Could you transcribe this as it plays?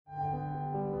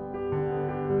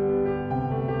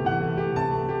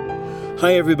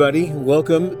Hi, everybody.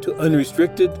 Welcome to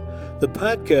Unrestricted, the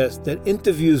podcast that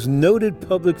interviews noted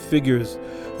public figures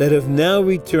that have now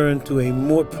returned to a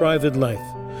more private life.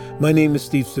 My name is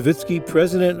Steve Savitsky,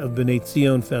 president of B'nai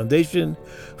Zion Foundation,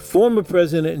 former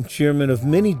president and chairman of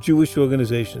many Jewish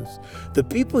organizations. The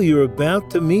people you're about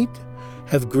to meet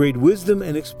have great wisdom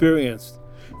and experience.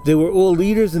 They were all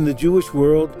leaders in the Jewish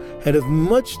world and have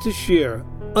much to share,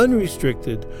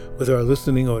 unrestricted, with our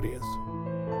listening audience.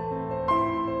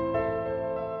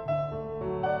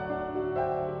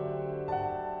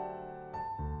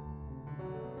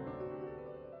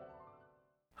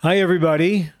 Hi,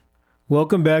 everybody.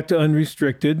 Welcome back to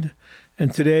Unrestricted.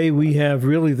 And today we have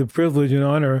really the privilege and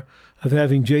honor of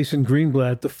having Jason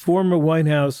Greenblatt, the former White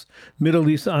House Middle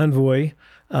East envoy,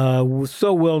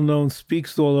 so well known,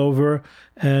 speaks all over.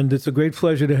 And it's a great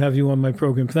pleasure to have you on my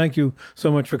program. Thank you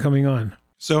so much for coming on.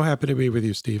 So happy to be with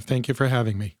you, Steve. Thank you for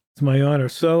having me. It's my honor.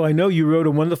 So I know you wrote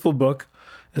a wonderful book.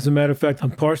 As a matter of fact, I'm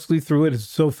partially through it. It's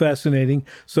so fascinating,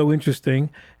 so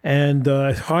interesting, and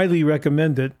I highly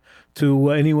recommend it to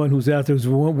anyone who's out there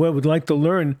who would like to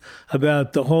learn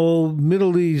about the whole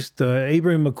Middle East,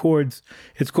 Abraham Accords.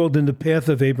 It's called In the Path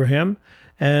of Abraham.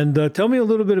 And tell me a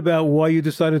little bit about why you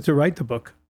decided to write the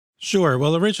book. Sure.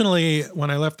 Well, originally, when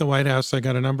I left the White House, I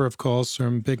got a number of calls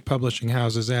from big publishing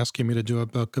houses asking me to do a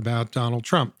book about Donald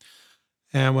Trump.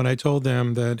 And when I told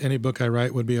them that any book I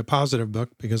write would be a positive book,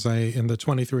 because in the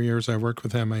 23 years I worked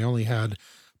with him, I only had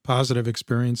positive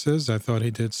experiences. I thought he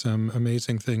did some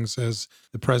amazing things as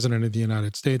the president of the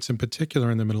United States, in particular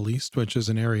in the Middle East, which is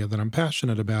an area that I'm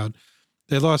passionate about.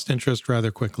 They lost interest rather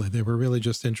quickly. They were really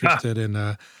just interested in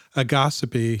a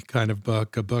gossipy kind of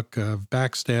book, a book of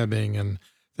backstabbing and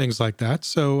things like that.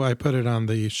 So I put it on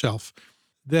the shelf.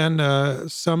 Then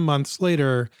some months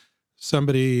later,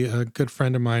 somebody, a good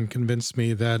friend of mine, convinced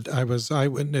me that I was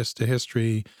eyewitness to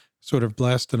history, sort of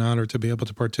blessed and honored to be able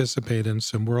to participate in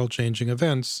some world-changing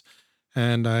events.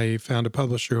 And I found a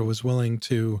publisher who was willing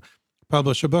to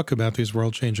publish a book about these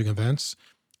world-changing events.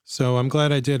 So I'm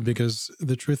glad I did, because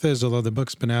the truth is, although the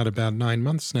book's been out about 9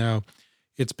 months now,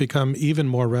 it's become even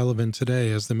more relevant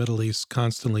today as the Middle East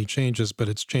constantly changes, but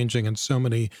it's changing in so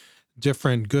many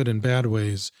different good and bad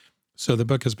ways. So the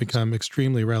book has become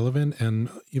extremely relevant, and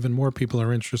even more people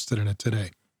are interested in it today.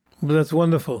 Well, that's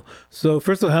wonderful. So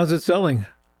first of all, how's it selling?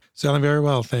 Selling very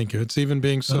well, thank you. It's even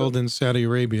being sold in Saudi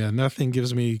Arabia. Nothing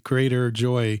gives me greater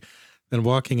joy than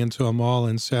walking into a mall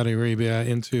in Saudi Arabia,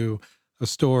 into a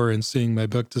store, and seeing my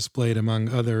book displayed among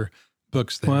other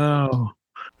books there. Wow.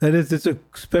 It's a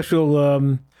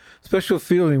special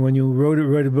feeling when you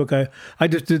write a book. I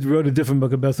just wrote a different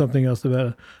book about something else,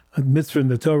 about a mitzvah in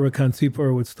the Torah,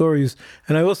 Kansipor, with stories.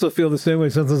 And I also feel the same way.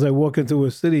 Sometimes I walk into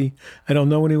a city, I don't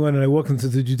know anyone, and I walk into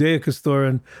the Judaica store,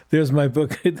 and there's my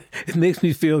book. It makes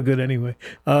me feel good anyway.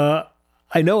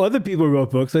 I know other people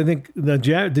wrote books. I think did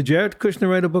Jared Kushner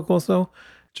write a book also?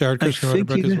 Jared Kushner wrote a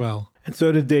book as well. And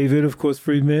so did David, of course,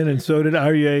 Friedman, and so did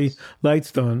Aryeh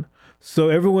Lightstone. So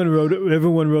everyone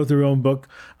wrote their own book.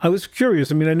 I was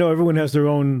curious. I mean, I know everyone has their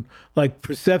own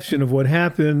perception of what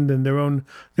happened and their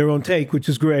own take, which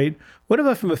is great. What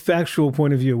about from a factual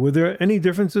point of view? Were there any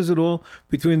differences at all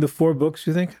between the four books,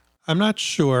 you think? I'm not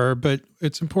sure, but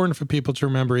it's important for people to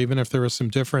remember, even if there are some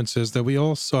differences, that we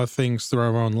all saw things through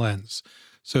our own lens.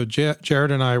 So Jared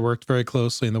and I worked very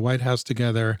closely in the White House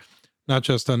together, not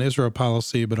just on Israel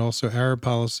policy, but also Arab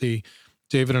policy.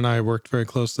 David and I worked very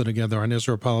closely together on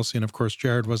Israel policy, and of course,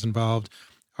 Jared was involved.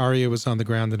 Aryeh was on the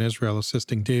ground in Israel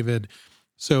assisting David.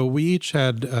 So we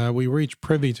were each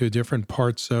privy to different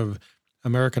parts of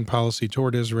American policy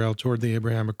toward Israel, toward the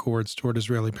Abraham Accords, toward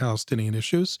Israeli-Palestinian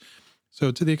issues.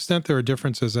 So to the extent there are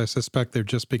differences, I suspect they're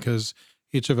just because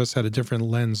each of us had a different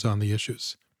lens on the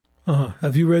issues.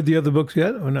 Have you read the other books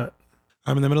yet or not?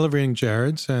 I'm in the middle of reading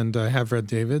Jared's, and I have read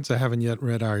David's. I haven't yet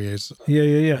read Aryeh's.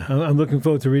 Yeah. I'm looking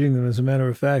forward to reading them, as a matter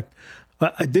of fact.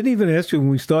 I didn't even ask you when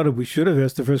we started. We should have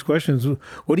asked the first questions.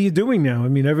 What are you doing now? I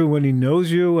mean, everyone knows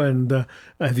you, and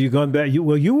have you gone back? You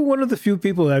were one of the few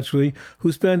people, actually,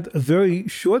 who spent a very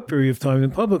short period of time in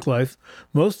public life.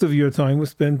 Most of your time was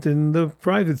spent in the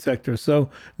private sector. So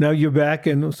now you're back,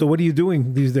 and so what are you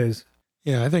doing these days?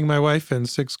 Yeah, I think my wife and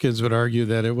 6 kids would argue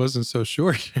that it wasn't so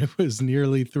short. It was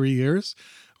nearly 3 years,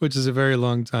 which is a very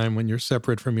long time when you're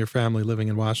separate from your family living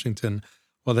in Washington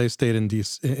while they stayed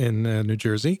in New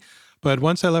Jersey. But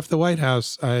once I left the White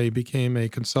House, I became a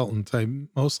consultant. I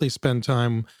mostly spend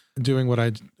time doing what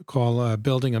I call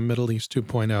building a Middle East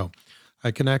 2.0. I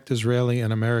connect Israeli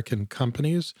and American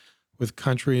companies with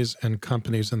countries and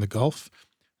companies in the Gulf.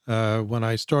 When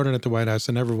I started at the White House,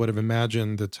 I never would have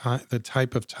imagined the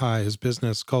type of ties,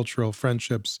 business, cultural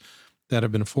friendships that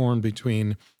have been formed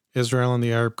between Israel and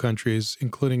the Arab countries,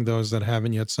 including those that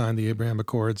haven't yet signed the Abraham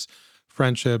Accords,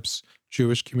 friendships,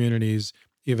 Jewish communities,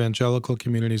 evangelical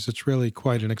communities. It's really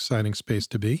quite an exciting space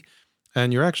to be.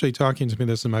 And you're actually talking to me.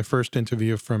 This is my first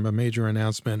interview from a major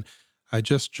announcement. I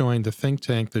just joined the think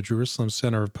tank, the Jerusalem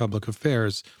Center of Public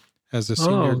Affairs, as the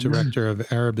senior director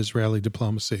of Arab-Israeli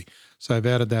diplomacy. So I've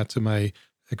added that to my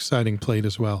exciting plate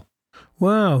as well.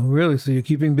 Wow, really? So you're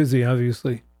keeping busy,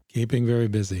 obviously. Keeping very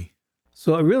busy.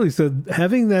 So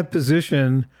having that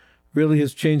position really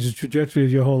has changed the trajectory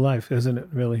of your whole life, hasn't it,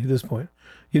 really, at this point?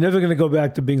 You're never going to go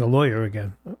back to being a lawyer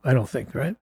again, I don't think,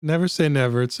 right? Never say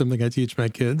never. It's something I teach my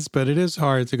kids, but it is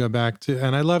hard to go back to.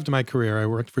 And I loved my career. I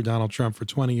worked for Donald Trump for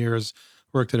 20 years,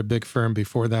 worked at a big firm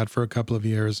before that for a couple of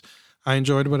years. I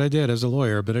enjoyed what I did as a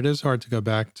lawyer, but it is hard to go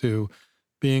back to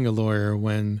being a lawyer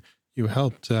when you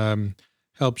helped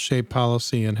shape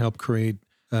policy and help create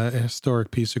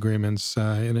historic peace agreements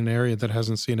in an area that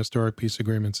hasn't seen historic peace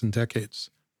agreements in decades.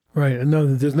 Right. No,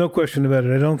 there's no question about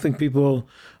it. I don't think people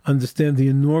understand the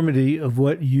enormity of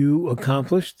what you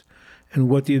accomplished and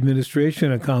what the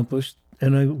administration accomplished.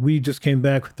 And we just came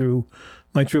back through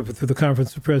my trip through the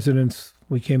Conference of Presidents.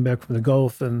 We came back from the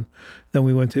Gulf, and then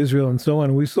we went to Israel and so on.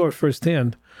 And we saw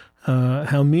firsthand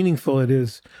how meaningful it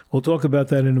is. We'll talk about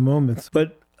that in a moment.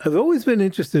 But I've always been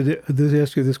interested to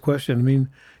ask you this question. I mean,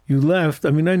 you left.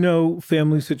 I mean, I know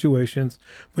family situations,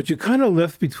 but you kind of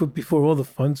left before all the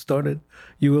fun started.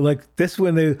 You were like, this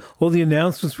when all the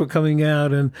announcements were coming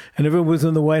out, and everyone was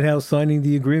in the White House signing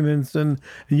the agreements, and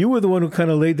you were the one who kind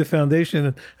of laid the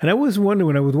foundation. And I was wondering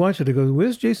when I would watch it, I go,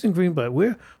 where's Jason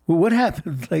Greenblatt? What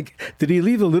happened? Like, did he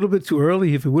leave a little bit too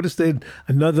early? If he would have stayed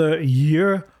another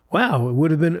year, wow, it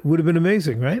would have been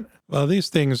amazing, right? Well, these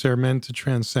things are meant to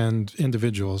transcend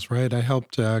individuals, right? I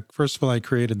helped, first of all, I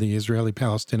created the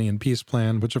Israeli-Palestinian peace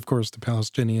plan, which of course the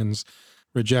Palestinians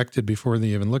rejected before they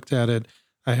even looked at it.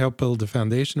 I helped build the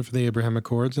foundation for the Abraham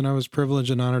Accords, and I was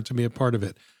privileged and honored to be a part of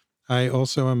it. I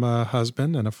also am a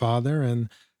husband and a father, and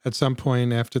at some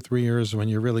point after 3 years, when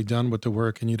you're really done with the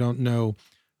work and you don't know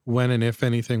when and if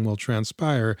anything will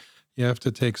transpire, you have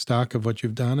to take stock of what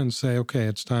you've done and say, okay,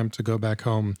 it's time to go back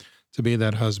home to be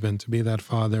that husband, to be that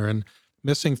father. And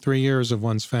missing 3 years of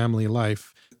one's family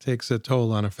life takes a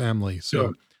toll on a family.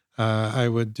 So I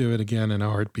would do it again in a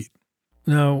heartbeat.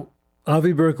 Now,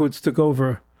 Avi Berkowitz took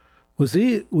over. Was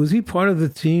he part of the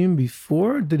team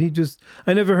before? Did he just?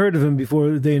 I never heard of him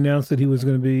before they announced that he was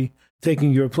going to be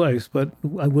taking your place. But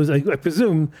I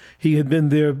presume he had been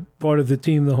there, part of the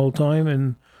team the whole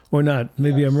time, or not.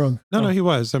 Maybe I'm wrong. No, he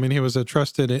was. I mean, he was a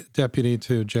trusted deputy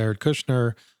to Jared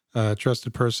Kushner, a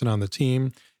trusted person on the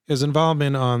team. His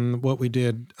involvement on what we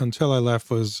did until I left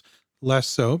was less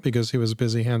so because he was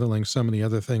busy handling so many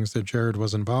other things that Jared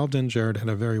was involved in. Jared had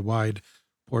a very wide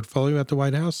portfolio at the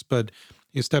White House, but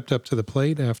he stepped up to the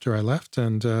plate after I left,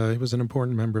 and he was an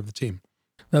important member of the team.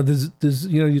 Now, there's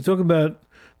you talk about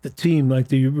the team, like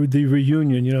the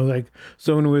reunion, like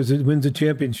someone who wins a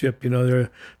championship,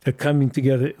 they're coming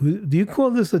together. Do you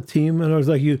call this a team? And I was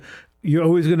like, you're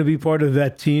always going to be part of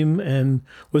that team. And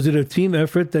was it a team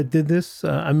effort that did this?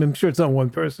 I'm sure it's not one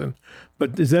person,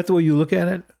 but is that the way you look at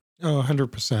it? Oh,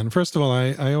 100%. First of all,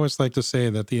 I always like to say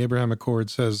that the Abraham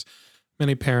Accords has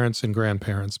many parents and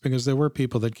grandparents because there were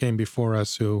people that came before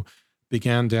us who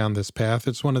began down this path.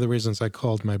 It's one of the reasons I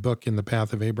called my book In the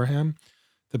Path of Abraham.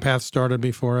 The path started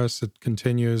before us. It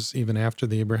continues even after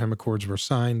the Abraham Accords were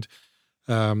signed.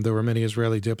 There were many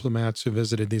Israeli diplomats who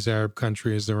visited these Arab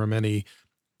countries. There were many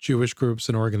Jewish groups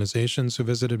and organizations who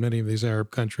visited many of these Arab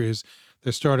countries.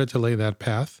 They started to lay that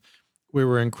path. We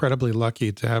were incredibly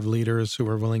lucky to have leaders who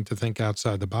were willing to think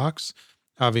outside the box.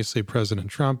 Obviously, President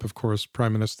Trump, of course,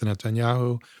 Prime Minister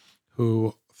Netanyahu,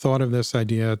 who thought of this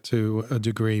idea to a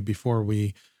degree before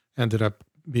we ended up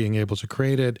being able to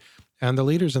create it, and the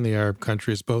leaders in the Arab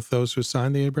countries, both those who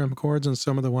signed the Abraham Accords and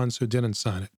some of the ones who didn't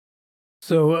sign it.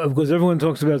 So, of course, everyone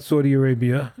talks about Saudi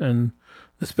Arabia, and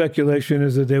the speculation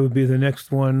is that they would be the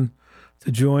next one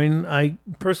to join. I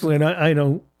personally, and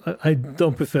I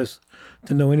don't profess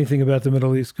to know anything about the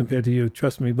Middle East compared to you,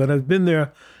 trust me, but I've been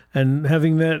there, and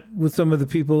having met with some of the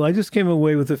people, I just came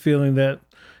away with the feeling that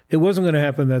it wasn't going to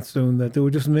happen that soon, that there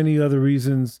were just many other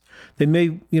reasons. They may,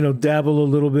 dabble a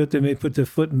little bit. They may put their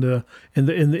foot in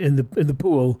the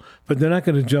pool, but they're not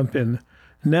going to jump in.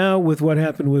 Now, with what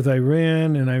happened with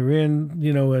Iran,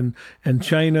 and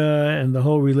China and the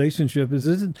whole relationship,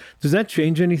 does that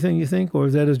change anything, you think, or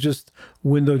is that just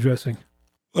window dressing?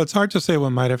 Well, it's hard to say what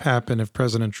might have happened if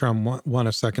President Trump won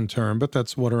a second term, but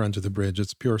that's water under the bridge.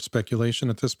 It's pure speculation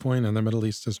at this point, and the Middle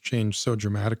East has changed so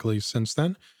dramatically since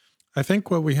then. I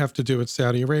think what we have to do with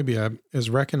Saudi Arabia is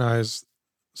recognize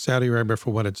Saudi Arabia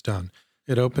for what it's done.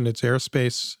 It opened its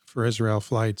airspace for Israel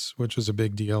flights, which was a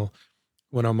big deal.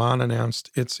 When Oman announced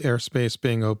its airspace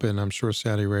being open, I'm sure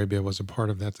Saudi Arabia was a part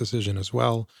of that decision as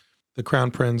well. The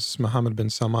Crown Prince, Mohammed bin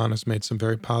Salman, has made some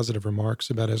very positive remarks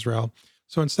about Israel.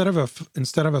 So instead of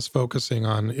us focusing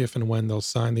on if and when they'll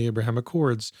sign the Abraham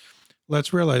Accords,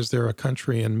 let's realize they're a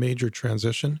country in major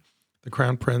transition. The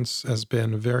Crown Prince has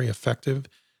been very effective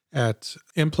at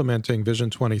implementing Vision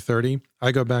 2030.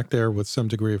 I go back there with some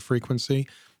degree of frequency,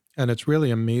 and it's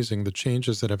really amazing the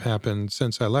changes that have happened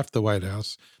since I left the White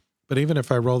House. But even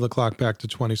if I roll the clock back to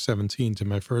 2017, to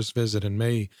my first visit in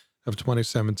May of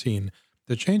 2017,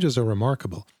 the changes are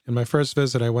remarkable. In my first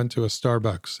visit, I went to a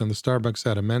Starbucks, and the Starbucks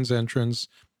had a men's entrance,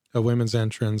 a women's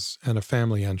entrance, and a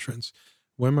family entrance.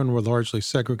 Women were largely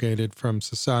segregated from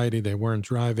society. They weren't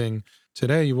driving.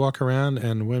 Today, you walk around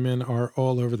and women are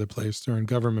all over the place. They're in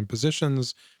government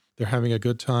positions. They're having a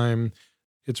good time.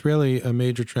 It's really a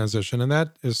major transition. And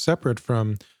that is separate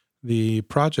from the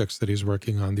projects that he's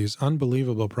working on, these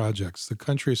unbelievable projects. The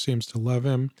country seems to love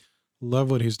him,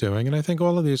 love what he's doing. And I think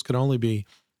all of these could only be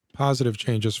positive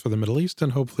changes for the Middle East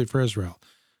and hopefully for Israel.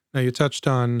 Now, you touched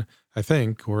on, I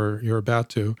think, or you're about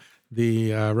to,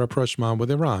 the rapprochement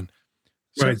with Iran.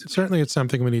 Right. Certainly, it's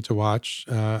something we need to watch.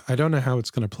 I don't know how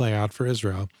it's going to play out for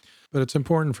Israel, but it's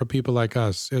important for people like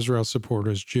us, Israel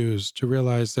supporters, Jews, to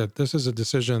realize that this is a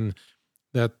decision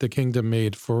that the kingdom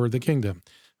made for the kingdom,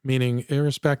 meaning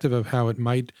irrespective of how it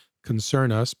might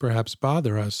concern us, perhaps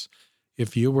bother us,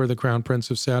 if you were the Crown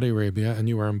Prince of Saudi Arabia and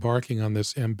you were embarking on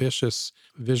this ambitious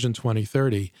Vision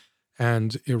 2030,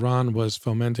 and Iran was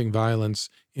fomenting violence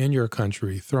in your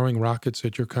country, throwing rockets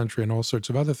at your country and all sorts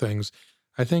of other things,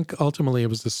 I think ultimately it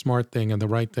was the smart thing and the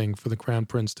right thing for the Crown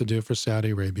Prince to do for Saudi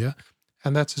Arabia,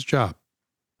 and that's his job.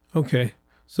 Okay.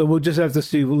 So we'll just have to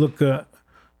see. Look,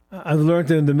 I've learned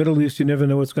that in the Middle East, you never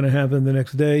know what's going to happen the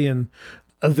next day, and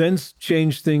events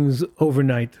change things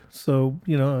overnight. So,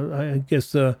 I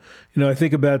guess, I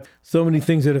think about so many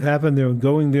things that have happened there,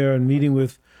 going there and meeting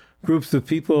with groups of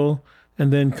people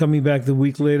and then coming back the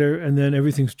week later, and then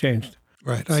everything's changed.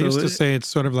 Right. I used to say it's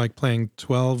sort of like playing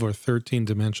 12 or 13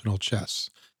 dimensional chess.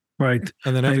 Right.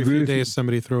 And then every few days,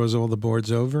 somebody throws all the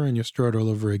boards over and you start all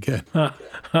over again.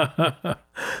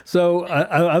 So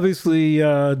obviously,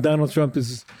 Donald Trump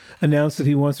has announced that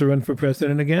he wants to run for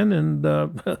president again. And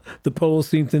the polls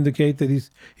seem to indicate that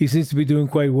he seems to be doing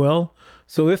quite well.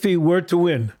 So if he were to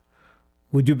win,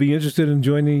 would you be interested in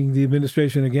joining the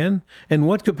administration again? And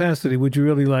what capacity would you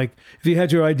really like? If you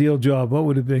had your ideal job, what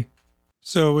would it be?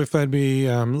 So if I'd be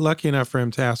lucky enough for him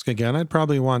to ask again, I'd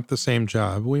probably want the same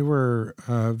job. We were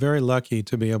very lucky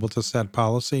to be able to set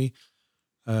policy.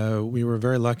 We were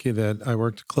very lucky that I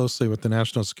worked closely with the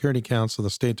National Security Council, the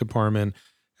State Department,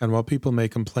 and while people may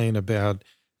complain about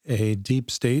a deep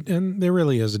state, and there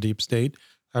really is a deep state,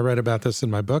 I read about this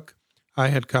in my book. I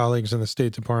had colleagues in the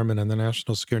State Department and the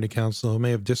National Security Council who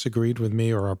may have disagreed with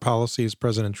me or our policies,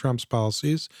 President Trump's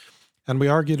policies, and we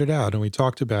argued it out and we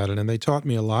talked about it, and they taught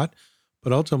me a lot.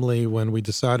 But ultimately, when we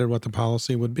decided what the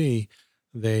policy would be,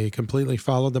 they completely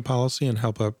followed the policy and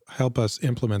help us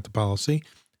implement the policy.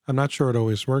 I'm not sure it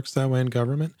always works that way in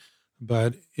government,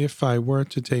 but if I were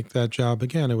to take that job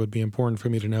again, it would be important for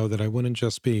me to know that I wouldn't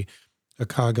just be a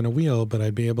cog in a wheel, but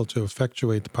I'd be able to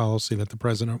effectuate the policy that the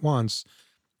president wants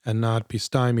and not be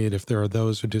stymied if there are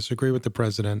those who disagree with the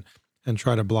president and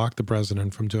try to block the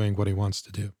president from doing what he wants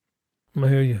to do. I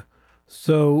hear you.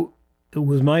 So it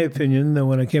was my opinion that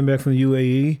when I came back from the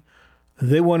UAE,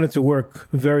 they wanted to work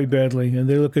very badly, and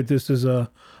they look at this as a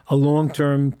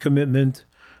long-term commitment,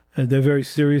 and they're very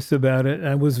serious about it.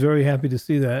 I was very happy to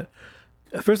see that.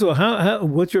 First of all, how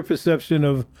what's your perception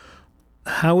of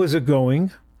how is it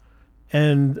going?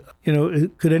 And,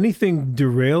 could anything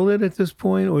derail it at this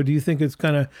point, or do you think it's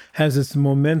kind of has its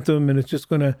momentum and it's just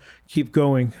going to keep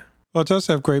going? Well, it does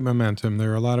have great momentum.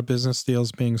 There are a lot of business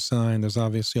deals being signed. There's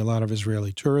obviously a lot of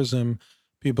Israeli tourism.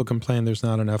 People complain there's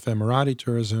not enough Emirati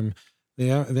tourism. The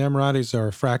Emiratis are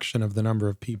a fraction of the number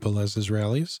of people as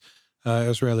Israelis.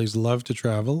 Israelis love to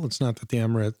travel. It's not that the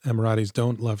Emiratis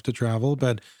don't love to travel,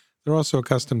 but they're also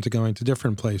accustomed to going to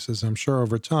different places. I'm sure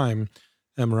over time,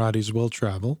 Emiratis will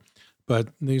travel. But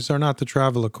these are not the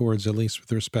travel accords, at least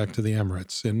with respect to the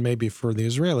Emirates. And maybe for the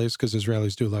Israelis, because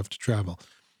Israelis do love to travel.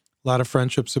 A lot of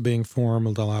friendships are being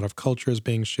formed, a lot of culture is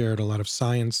being shared, a lot of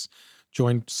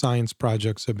joint science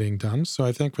projects are being done. So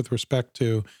I think with respect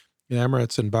to the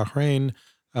Emirates and Bahrain,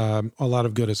 a lot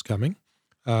of good is coming.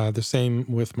 The same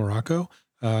with Morocco.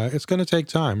 It's going to take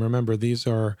time. Remember, these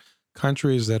are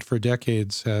countries that for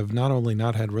decades have not only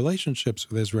not had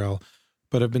relationships with Israel,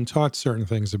 but have been taught certain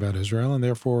things about Israel, and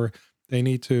therefore they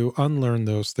need to unlearn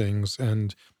those things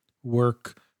and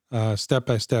work step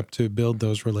by step to build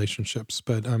those relationships.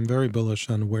 But I'm very bullish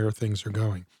on where things are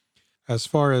going. As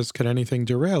far as could anything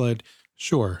derail it,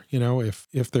 sure.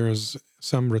 If there is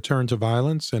some return to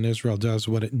violence and Israel does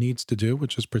what it needs to do,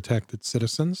 which is protect its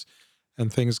citizens,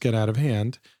 and things get out of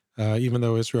hand, even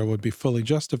though Israel would be fully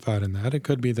justified in that, it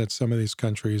could be that some of these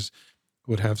countries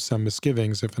would have some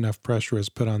misgivings if enough pressure is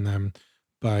put on them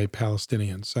by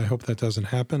Palestinians. I hope that doesn't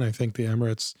happen. I think the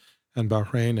Emirates and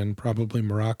Bahrain and probably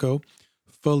Morocco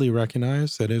fully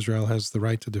recognize that Israel has the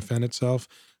right to defend itself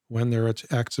when there are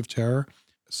acts of terror.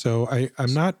 So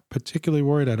I'm not particularly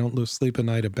worried. I don't lose sleep at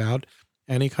night about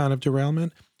any kind of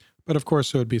derailment. But of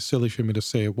course, it would be silly for me to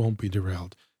say it won't be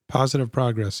derailed. Positive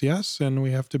progress, yes, and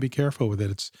we have to be careful with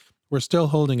it. We're still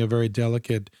holding a very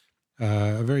delicate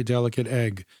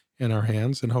egg in our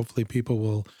hands, and hopefully people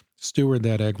will steward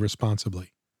that egg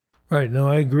responsibly. Right. No,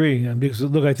 I agree. Because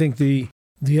look, I think the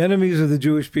enemies of the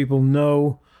Jewish people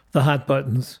know the hot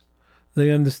buttons. They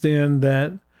understand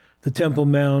that the Temple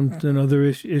Mount and other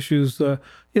issues,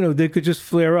 they could just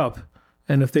flare up.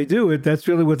 And if they do it, that's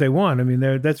really what they want. I mean,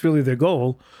 that's really their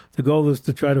goal. The goal is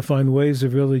to try to find ways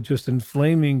of really just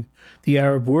inflaming the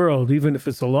Arab world. Even if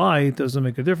it's a lie, it doesn't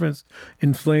make a difference.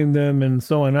 Inflame them and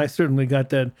so on. I certainly got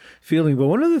that feeling. But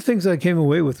one of the things I came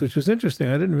away with, which was interesting,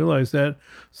 I didn't realize that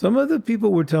some of the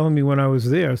people were telling me when I was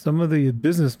there, some of the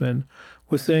businessmen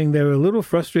were saying they were a little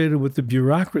frustrated with the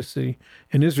bureaucracy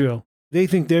in Israel. They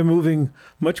think they're moving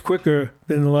much quicker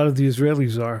than a lot of the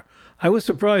Israelis are. I was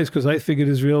surprised because I figured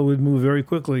Israel would move very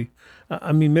quickly.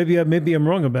 I mean, maybe I'm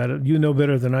wrong about it. You know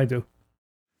better than I do.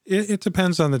 It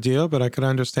depends on the deal, but I could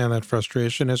understand that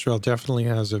frustration. Israel definitely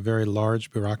has a very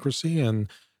large bureaucracy, and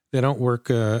they don't work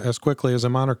as quickly as a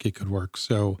monarchy could work.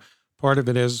 So part of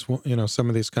it is, some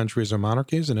of these countries are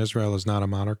monarchies, and Israel is not a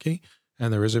monarchy,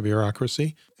 and there is a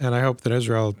bureaucracy. And I hope that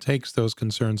Israel takes those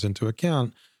concerns into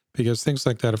account, because things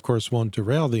like that, of course, won't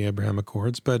derail the Abraham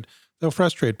Accords, but they'll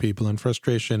frustrate people, and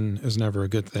frustration is never a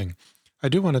good thing. I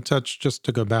do want to touch, just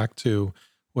to go back to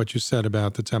what you said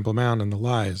about the Temple Mount and the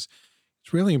lies.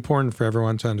 It's really important for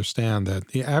everyone to understand that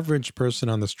the average person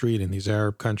on the street in these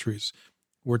Arab countries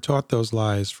were taught those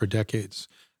lies for decades.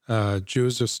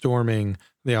 Jews are storming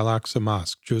the Al-Aqsa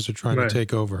Mosque. Jews are trying to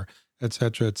take over, et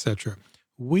cetera, et cetera.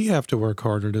 We have to work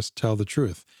harder to tell the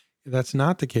truth. That's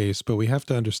not the case, but we have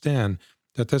to understand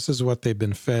that this is what they've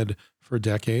been fed for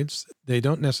decades. They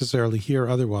don't necessarily hear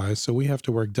otherwise, so we have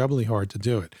to work doubly hard to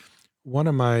do it. One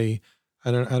of my,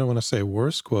 I don't want to say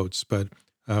worst quotes, but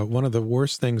one of the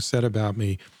worst things said about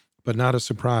me, but not a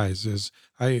surprise, is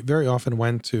I very often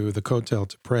went to the Kotel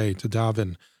to pray, to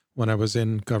daven, when I was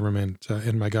in government,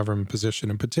 in my government position,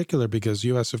 in particular because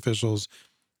U.S. officials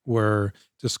were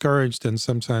discouraged and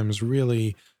sometimes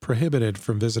really prohibited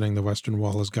from visiting the Western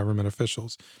Wall as government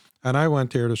officials. And I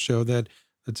went there to show that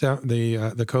the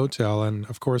Kotel and,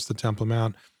 of course, the Temple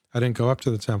Mount, I didn't go up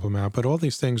to the Temple Mount, but all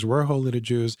these things were holy to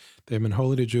Jews. They've been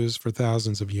holy to Jews for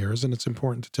thousands of years, and it's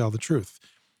important to tell the truth.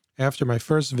 After my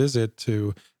first visit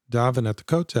to daven at the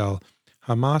Kotel,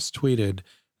 Hamas tweeted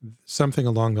something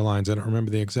along the lines, I don't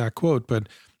remember the exact quote, but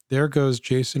there goes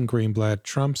Jason Greenblatt,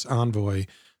 Trump's envoy,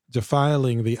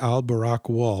 defiling the Al-Barak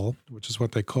wall, which is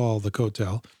what they call the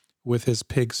Kotel, with his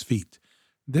pig's feet.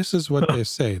 This is what they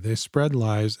say. They spread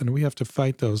lies, and we have to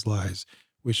fight those lies.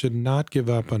 We should not give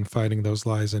up on fighting those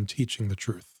lies and teaching the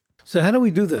truth. So how do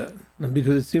we do that?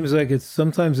 Because it seems like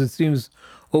sometimes it seems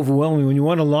overwhelming. When you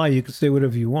want to lie, you can say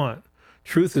whatever you want.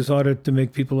 Truth is harder to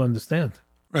make people understand.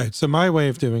 Right. So my way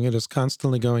of doing it is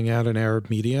constantly going out in Arab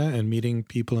media and meeting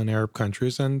people in Arab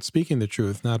countries and speaking the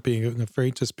truth, not being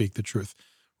afraid to speak the truth.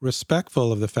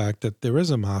 Respectful of the fact that there is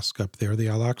a mosque up there, the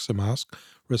Al-Aqsa Mosque,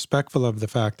 respectful of the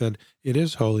fact that it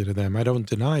is holy to them. I don't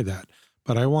deny that,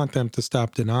 but I want them to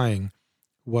stop denying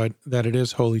that it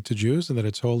is holy to Jews and that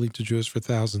it's holy to Jews for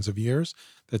thousands of years,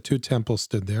 that two temples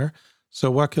stood there. So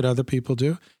what could other people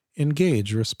do?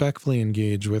 Respectfully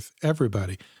engage with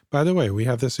everybody. By the way, we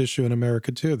have this issue in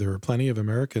America too. There are plenty of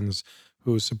Americans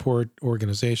who support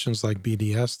organizations like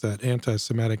BDS, that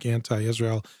anti-Semitic,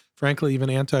 anti-Israel, frankly, even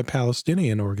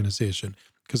anti-Palestinian organization,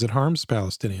 because it harms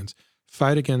Palestinians.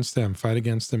 Fight against them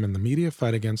in the media,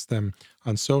 fight against them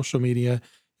on social media,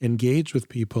 engage with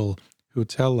people who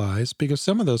tell lies, because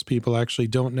some of those people actually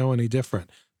don't know any different,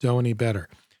 don't any better.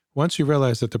 Once you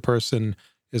realize that the person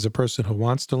is a person who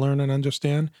wants to learn and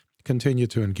understand, continue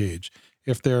to engage.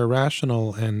 If they're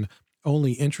irrational and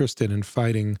only interested in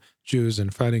fighting Jews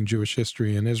and fighting Jewish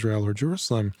history in Israel or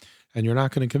Jerusalem, and you're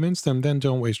not going to convince them, then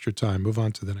don't waste your time. Move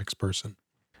on to the next person.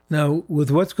 Now,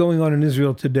 with what's going on in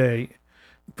Israel today,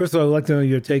 first of all, I'd like to know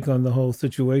your take on the whole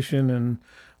situation and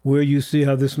where you see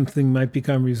how this thing might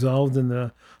become resolved in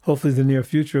the hopefully the near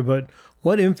future. But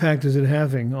what impact is it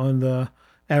having on the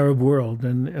Arab world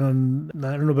and on,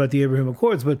 I don't know about the Abraham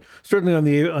Accords, but certainly on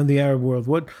the Arab world?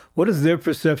 What is their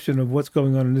perception of what's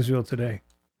going on in Israel today?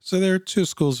 So there are two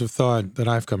schools of thought that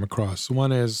I've come across.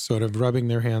 One is sort of rubbing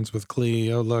their hands with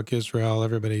glee. Oh, look, Israel.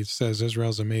 Everybody says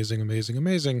Israel's amazing, amazing,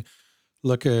 amazing.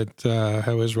 Look at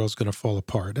how Israel's going to fall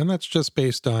apart. And that's just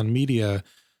based on media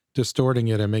distorting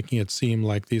it and making it seem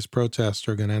like these protests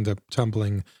are going to end up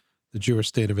tumbling the Jewish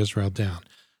state of Israel down.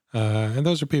 And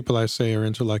those are people I say are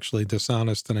intellectually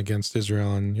dishonest and against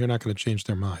Israel, and you're not going to change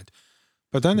their mind.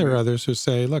 But then there are others who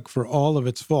say, look, for all of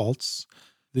its faults,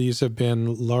 these have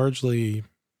been largely,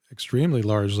 extremely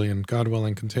largely, and God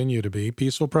willing continue to be,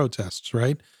 peaceful protests,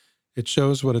 right? It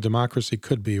shows what a democracy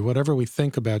could be. Whatever we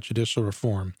think about judicial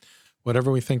reform,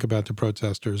 whatever we think about the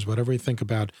protesters, whatever we think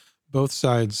about both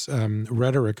sides'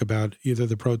 rhetoric about either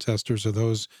the protesters or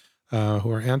those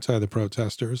who are anti the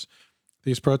protesters,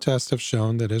 these protests have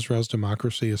shown that Israel's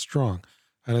democracy is strong.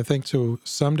 And I think to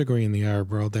some degree in the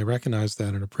Arab world, they recognize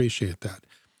that and appreciate that.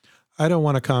 I don't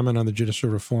want to comment on the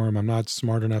judicial reform. I'm not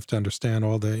smart enough to understand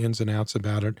all the ins and outs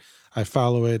about it. I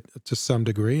follow it to some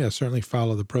degree. I certainly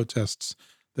follow the protests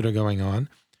that are going on.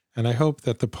 And I hope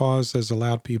that the pause has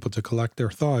allowed people to collect their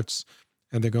thoughts,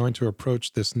 and they're going to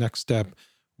approach this next step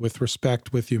with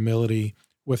respect, with humility,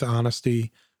 with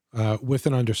honesty, with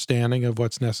an understanding of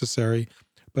what's necessary.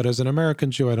 But as an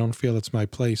American Jew, I don't feel it's my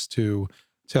place to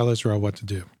tell Israel what to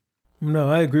do. No,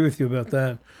 I agree with you about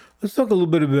that. Let's talk a little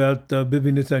bit about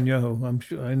Bibi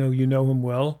Netanyahu. I know you know him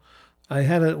well.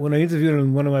 When I interviewed him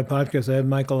in one of my podcasts, I had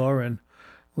Michael Oren.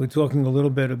 We were talking a little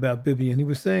bit about Bibi, and he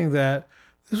was saying that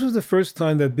this was the first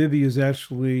time that Bibi is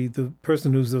actually the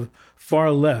person who's the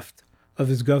far left of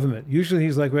his government. Usually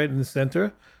he's like right in the center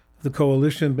of the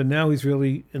coalition, but now he's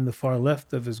really in the far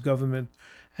left of his government,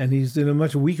 and he's in a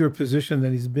much weaker position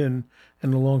than he's been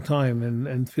in a long time,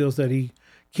 and feels that he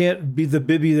can't be the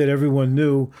Bibi that everyone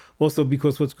knew. Also,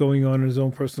 because what's going on in his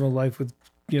own personal life with,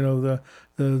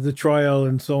 the trial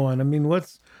and so on. I mean,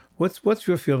 what's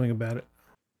your feeling about it?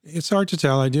 It's hard to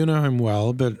tell. I do know him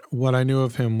well, but what I knew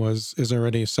of him is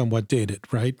already somewhat dated,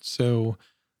 right? So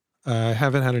I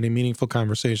haven't had any meaningful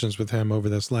conversations with him over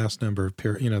this last number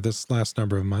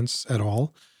of months at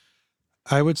all.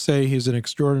 I would say he's an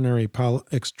extraordinarily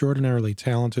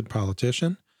talented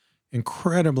politician,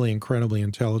 incredibly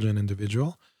intelligent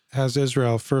individual, has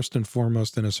Israel first and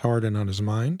foremost in his heart and on his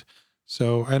mind.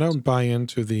 So I don't buy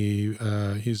into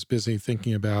he's busy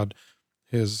thinking about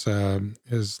his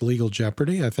legal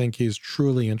jeopardy. I think he's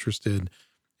truly interested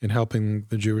in helping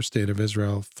the Jewish state of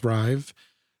Israel thrive.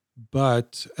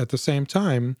 But at the same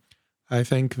time, I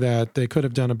think that they could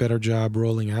have done a better job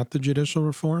rolling out the judicial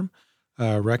reform,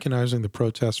 recognizing the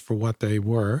protests for what they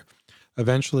were.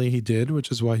 Eventually he did,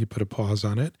 which is why he put a pause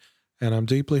on it. And I'm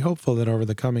deeply hopeful that over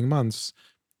the coming months,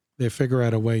 they figure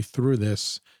out a way through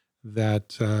this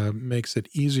that makes it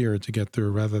easier to get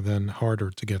through rather than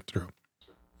harder to get through.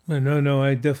 No,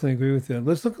 I definitely agree with you.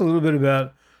 Let's look a little bit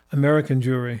about American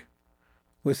Jewry.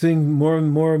 We're seeing more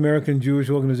and more American Jewish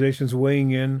organizations weighing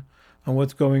in on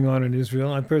what's going on in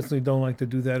Israel. I personally don't like to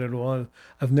do that at all.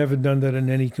 I've never done that in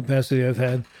any capacity I've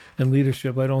had in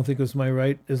leadership. I don't think it's my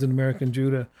right as an American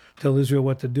Jew to tell Israel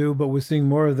what to do, but we're seeing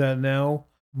more of that now.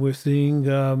 We're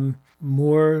seeing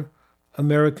more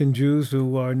American Jews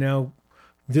who are now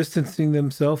distancing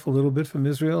themselves a little bit from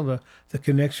Israel, the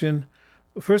connection.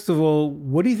 First of all,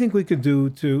 what do you think we could do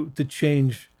to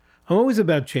change? I'm always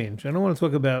about change. I don't want to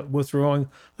talk about what's wrong.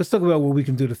 Let's talk about what we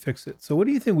can do to fix it. So what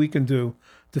do you think we can do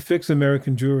to fix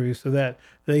American Jewry so that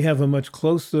they have a much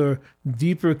closer,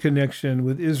 deeper connection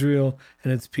with Israel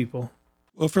and its people?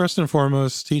 Well, first and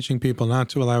foremost, teaching people not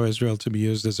to allow Israel to be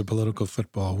used as a political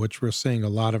football, which we're seeing a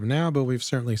lot of now, but we've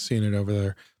certainly seen it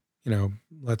over the,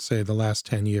 let's say the last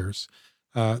 10 years.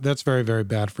 That's very, very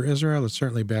bad for Israel. It's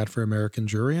certainly bad for American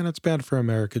Jewry, and it's bad for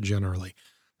America generally.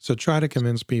 So try to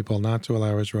convince people not to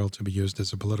allow Israel to be used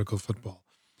as a political football.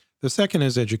 The second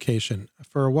is education.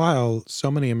 For a while,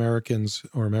 so many Americans,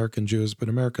 or American Jews, but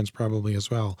Americans probably as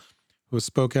well, who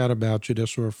spoke out about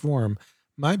judicial reform,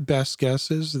 my best guess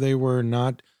is they were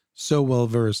not so well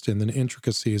versed in the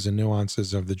intricacies and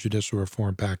nuances of the judicial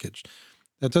reform package.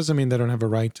 That doesn't mean they don't have a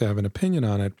right to have an opinion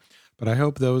on it, but I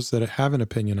hope those that have an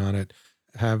opinion on it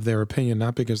have their opinion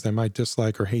not because they might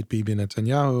dislike or hate Bibi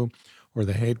Netanyahu or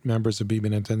they hate members of Bibi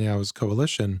Netanyahu's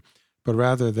coalition, but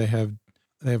rather they have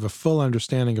a full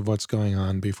understanding of what's going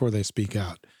on before they speak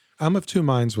out. I'm of two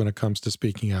minds when it comes to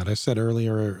speaking out. I said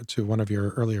earlier to one of your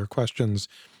earlier questions,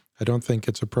 I don't think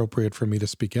it's appropriate for me to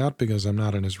speak out because I'm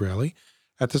not an Israeli.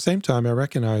 At the same time, I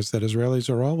recognize that Israelis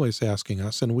are always asking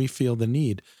us, and we feel the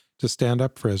need to stand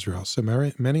up for Israel. So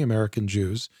many American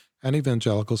Jews and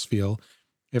evangelicals feel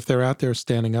if they're out there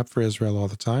standing up for Israel all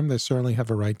the time, they certainly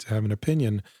have a right to have an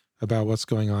opinion about what's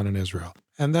going on in Israel.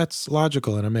 And that's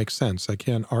logical and it makes sense. I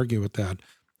can't argue with that.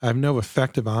 I have no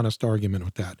effective, honest argument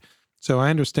with that. So I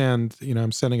understand,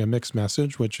 I'm sending a mixed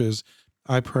message, which is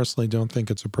I personally don't think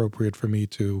it's appropriate for me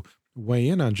to weigh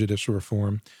in on judicial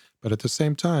reform. But at the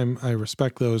same time, I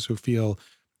respect those who feel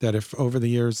that if over the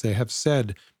years they have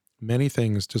said many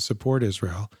things to support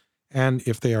Israel, and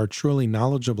if they are truly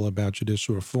knowledgeable about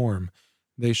judicial reform,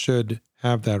 they should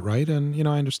have that right. And,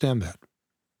 I understand that.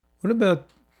 What about,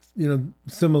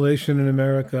 assimilation in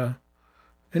America?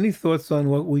 Any thoughts on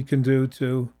what we can do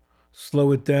to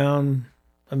slow it down?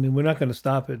 I mean, we're not going to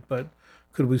stop it, but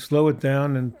could we slow it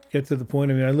down and get to the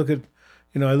point? I mean, I look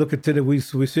at today,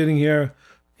 we're sitting here,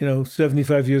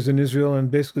 75 years in Israel, and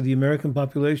basically the American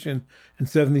population in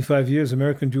 75 years,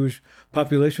 American Jewish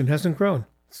population hasn't grown.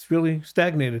 It's really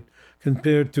stagnated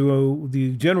compared to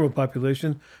the general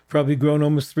population, probably grown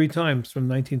almost 3 times from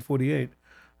 1948.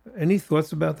 Any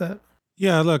thoughts about that?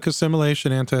 Yeah, look,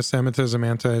 assimilation, anti-Semitism,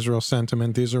 anti-Israel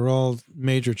sentiment, these are all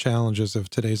major challenges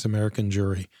of today's American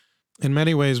Jewry. In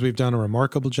many ways, we've done a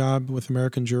remarkable job with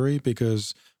American Jewry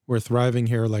because we're thriving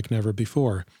here like never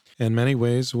before. In many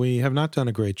ways, we have not done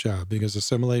a great job because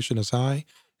assimilation is high,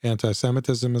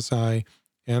 anti-Semitism is high,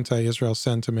 anti-Israel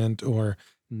sentiment or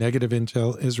negative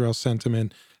Israel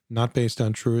sentiment not based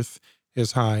on truth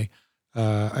is high.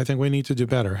 I think we need to do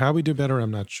better. How we do better,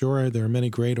 I'm not sure. There are many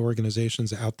great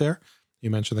organizations out there. You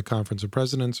mentioned the Conference of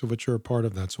Presidents, of which you're a part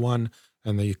of. That's one.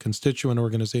 And the constituent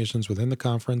organizations within the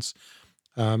conference.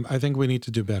 I think we need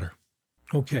to do better.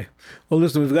 Okay. Well,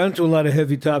 listen, we've gotten to a lot of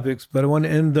heavy topics, but I want to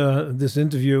end this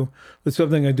interview with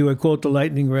something I do. I call it the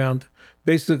lightning round.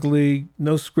 Basically,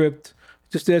 no script,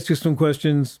 just ask you some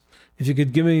questions. If you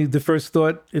could give me the first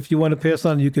thought, if you want to pass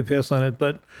on, you could pass on it,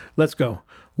 but let's go.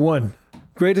 1,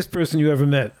 greatest person you ever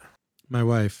met? My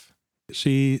wife.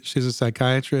 She's a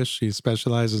psychiatrist. She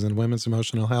specializes in women's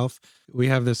emotional health. We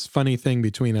have this funny thing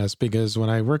between us because when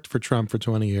I worked for Trump for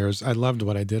 20 years, I loved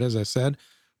what I did, as I said,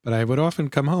 but I would often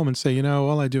come home and say,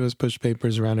 all I do is push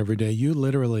papers around every day. You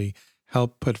literally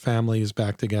help put families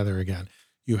back together again.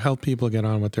 You help people get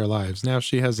on with their lives. Now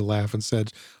she has a laugh and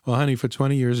said, well, honey, for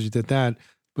 20 years you did that,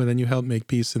 but then you helped make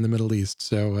peace in the Middle East.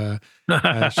 So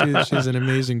she's an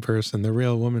amazing person, the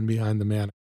real woman behind the man.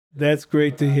 That's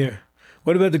great to hear.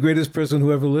 What about the greatest person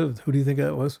who ever lived? Who do you think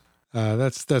that was?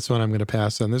 That's one I'm going to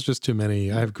pass on. There's just too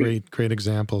many. I have great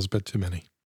examples, but too many.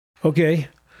 Okay.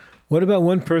 What about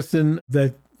one person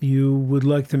that you would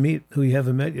like to meet who you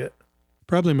haven't met yet?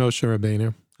 Probably Moshe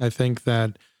Rabbeinu. I think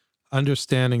that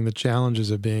understanding the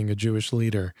challenges of being a Jewish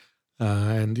leader,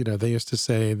 and they used to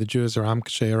say the Jews are Am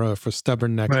K'She'era, for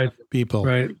stubborn-necked people,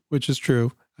 right. Which is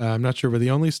true. I'm not sure we're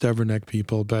the only stubborn-necked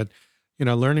people, but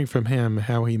learning from him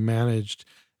how he managed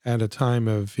at a time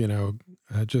of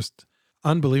just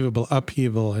unbelievable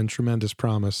upheaval and tremendous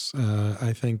promise.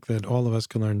 I think that all of us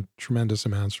can learn tremendous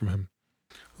amounts from him.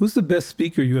 Who's the best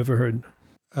speaker you ever heard?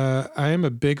 I am a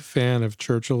big fan of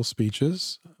Churchill's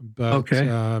speeches, but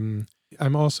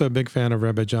I'm also a big fan of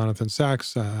Rabbi Jonathan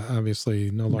Sachs,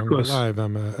 obviously no longer alive.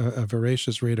 I'm a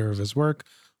voracious reader of his work,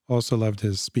 also loved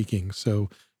his speaking. So,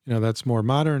 that's more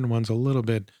modern. One's a little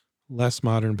bit less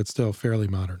modern, but still fairly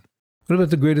modern. What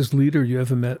about the greatest leader you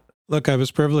ever met? Look, I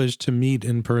was privileged to meet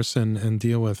in person and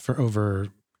deal with for over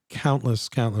countless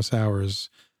hours,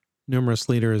 numerous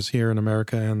leaders here in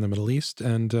America and the Middle East.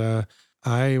 And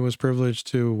I was privileged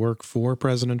to work for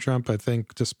President Trump. I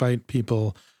think despite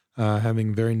people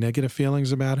having very negative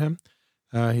feelings about him,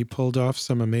 he pulled off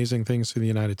some amazing things for the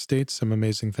United States, some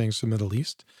amazing things for the Middle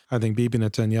East. I think Bibi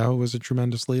Netanyahu was a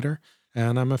tremendous leader.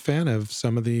 And I'm a fan of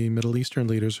some of the Middle Eastern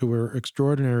leaders who were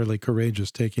extraordinarily courageous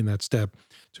taking that step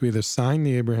to either sign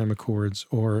the Abraham Accords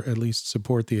or at least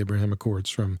support the Abraham Accords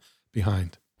from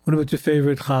behind. What about your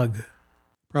favorite Chag?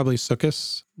 Probably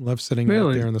Sukkot. Love sitting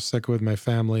out there in the sukkah with my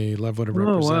family. Love what it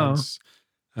represents.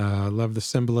 Wow. Love the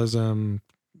symbolism.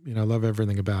 Love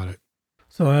everything about it.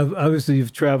 So obviously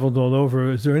you've traveled all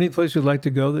over. Is there any place you'd like to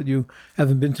go that you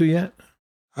haven't been to yet?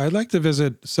 I'd like to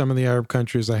visit some of the Arab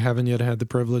countries I haven't yet had the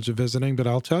privilege of visiting, but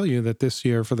I'll tell you that this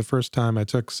year, for the first time, I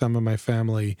took some of my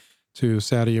family to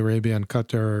Saudi Arabia and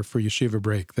Qatar for yeshiva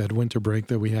break, that winter break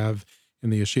that we have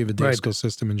in the yeshiva day school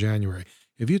system in January.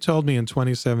 If you told me in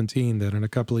 2017 that in a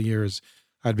couple of years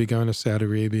I'd be going to Saudi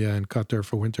Arabia and Qatar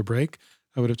for winter break,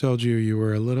 I would have told you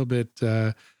were a little bit,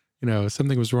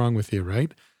 something was wrong with you,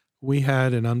 right? We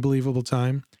had an unbelievable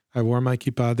time. I wore my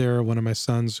kippah there. One of my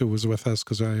sons who was with us,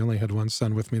 because I only had one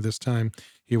son with me this time,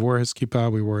 he wore his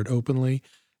kippah. We wore it openly,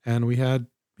 and we had,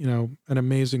 an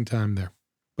amazing time there.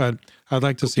 But I'd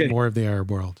like to see more of the Arab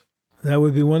world. That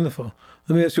would be wonderful.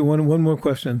 Let me ask you one more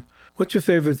question. What's your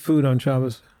favorite food on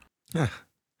Shabbos?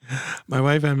 My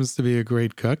wife happens to be a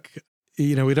great cook.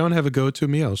 We don't have a go-to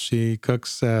meal. She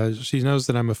cooks, she knows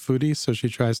that I'm a foodie, so she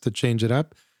tries to change it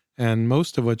up. And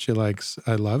most of what she likes,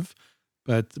 I love.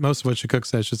 But most of what she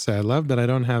cooks, I should say, I love, but I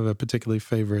don't have a particularly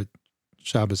favorite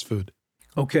Shabbos food.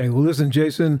 Okay. Well, listen,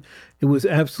 Jason, it was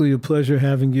absolutely a pleasure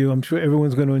having you. I'm sure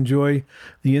everyone's going to enjoy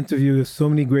the interview. There's so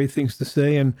many great things to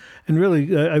say. And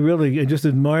really, I just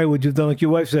admire what you've done. Like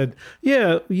your wife said,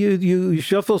 yeah, you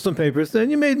shuffle some papers, then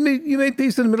you made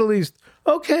peace in the Middle East.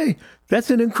 Okay.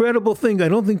 That's an incredible thing. I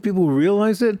don't think people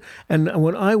realize it. And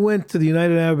when I went to the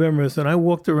United Arab Emirates and I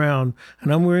walked around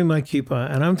and I'm wearing my kippah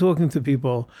and I'm talking to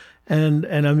people and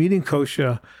I'm eating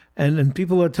kosher and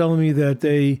people are telling me that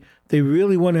they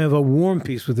really want to have a warm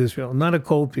peace with Israel, not a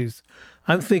cold peace.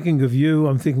 I'm thinking of you.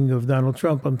 I'm thinking of Donald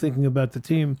Trump. I'm thinking about the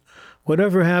team.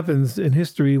 Whatever happens in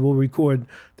history will record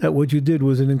that what you did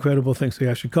was an incredible thing. So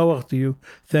Yasher Koach to you.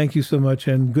 Thank you so much,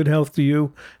 and good health to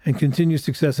you, and continued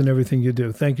success in everything you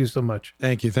do. Thank you so much.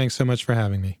 Thank you. Thanks so much for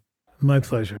having me. My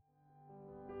pleasure.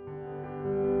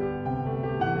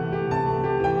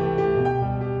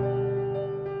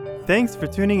 Thanks for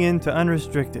tuning in to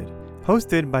Unrestricted,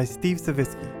 hosted by Steve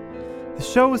Savitsky. The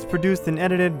show was produced and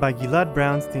edited by Gilad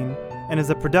Brownstein and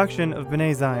is a production of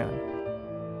B'nai Zion.